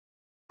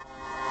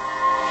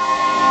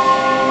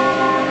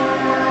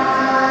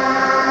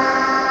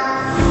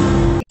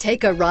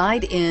Take a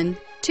ride in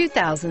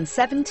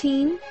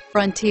 2017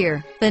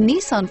 Frontier. The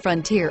Nissan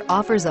Frontier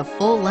offers a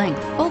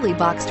full-length, fully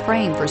boxed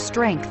frame for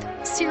strength,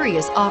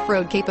 serious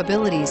off-road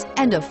capabilities,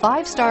 and a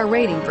 5-star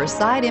rating for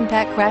side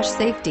impact crash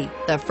safety.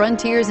 The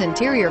Frontier's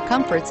interior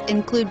comforts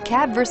include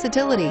cab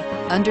versatility,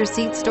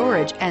 under-seat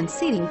storage, and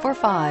seating for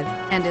 5,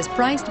 and is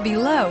priced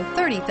below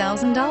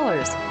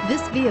 $30,000.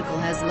 This vehicle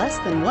has less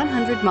than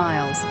 100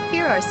 miles.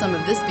 Here are some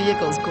of this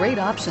vehicle's great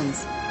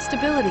options: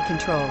 stability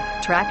control,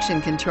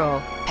 traction control,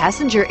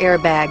 passenger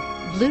airbag,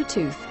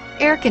 Bluetooth,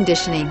 air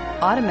conditioning,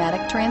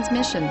 automatic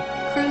transmission,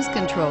 cruise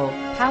control,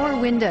 power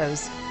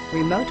windows,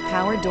 remote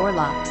power door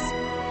locks,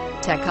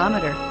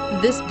 tachometer.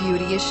 This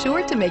beauty is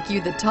sure to make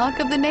you the talk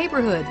of the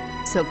neighborhood.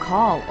 So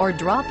call or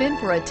drop in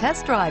for a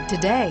test drive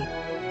today.